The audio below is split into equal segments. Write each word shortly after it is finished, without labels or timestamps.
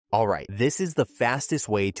Alright, this is the fastest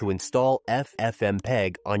way to install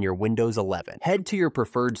FFmpeg on your Windows 11. Head to your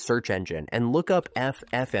preferred search engine and look up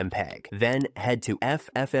FFmpeg. Then head to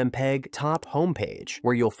FFmpeg top homepage,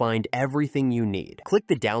 where you'll find everything you need. Click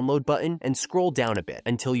the download button and scroll down a bit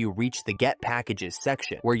until you reach the Get Packages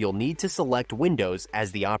section, where you'll need to select Windows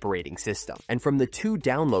as the operating system. And from the two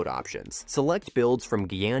download options, select builds from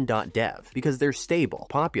gyan.dev because they're stable,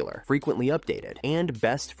 popular, frequently updated, and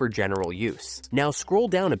best for general use. Now scroll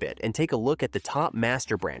down a bit and take a look at the top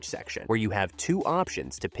master branch section, where you have two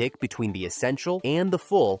options to pick between the essential and the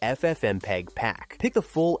full FFmpeg pack. Pick the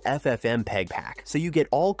full FFmpeg pack so you get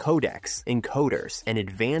all codecs, encoders, and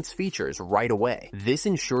advanced features right away. This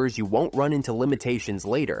ensures you won't run into limitations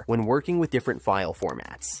later when working with different file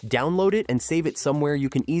formats. Download it and save it somewhere you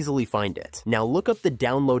can easily find it. Now look up the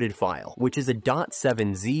downloaded file, which is a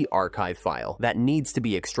 .7z archive file that needs to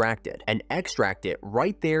be extracted, and extract it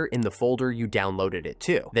right there in the folder you downloaded it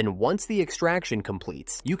to. Then once the extraction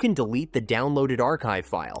completes, you can delete the downloaded archive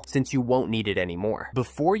file since you won't need it anymore.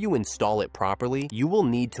 Before you install it properly, you will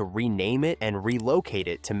need to rename it and relocate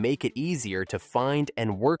it to make it easier to find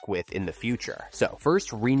and work with in the future. So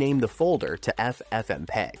first rename the folder to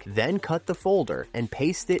FFmpeg, then cut the folder and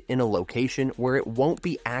paste it in a location where it won't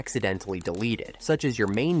be accidentally deleted, such as your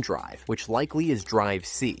main drive, which likely is drive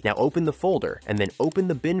C. Now open the folder and then open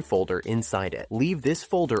the bin folder inside it. Leave this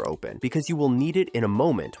folder open because you will need it in a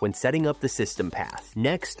moment when setting up the system path.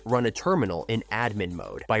 Next, run a terminal in admin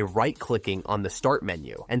mode by right-clicking on the start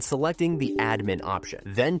menu and selecting the admin option.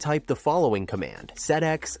 Then type the following command: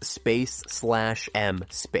 setx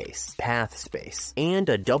 /m path and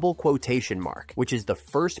a double quotation mark, which is the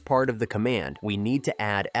first part of the command we need to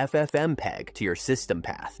add FFmpeg to your system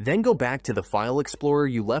path. Then go back to the file explorer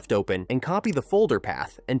you left open and copy the folder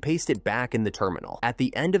path and paste it back in the terminal. At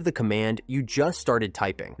the end of the command you just started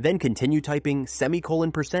typing, then continue typing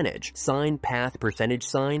 %, sign path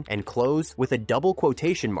 %, and close with a double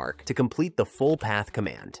quotation mark to complete the full path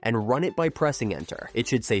command, and run it by pressing enter. It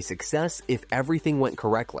should say success if everything went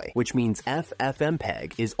correctly, which means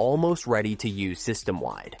FFmpeg is almost ready to use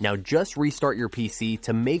system-wide. Now just restart your PC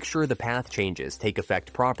to make sure the path changes take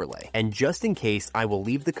effect properly, and just in case, I will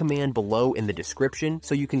leave the command below in the description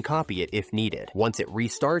so you can copy it if needed. Once it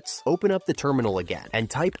restarts, open up the terminal again and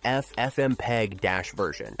type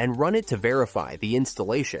FFmpeg-version and run it to verify the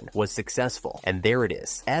installation was successful. And there it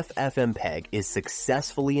is. FFmpeg is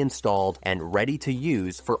successfully installed and ready to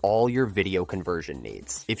use for all your video conversion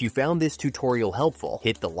needs. If you found this tutorial helpful,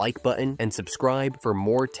 hit the like button and subscribe for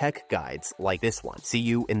more tech guides like this one. See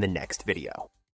you in the next video.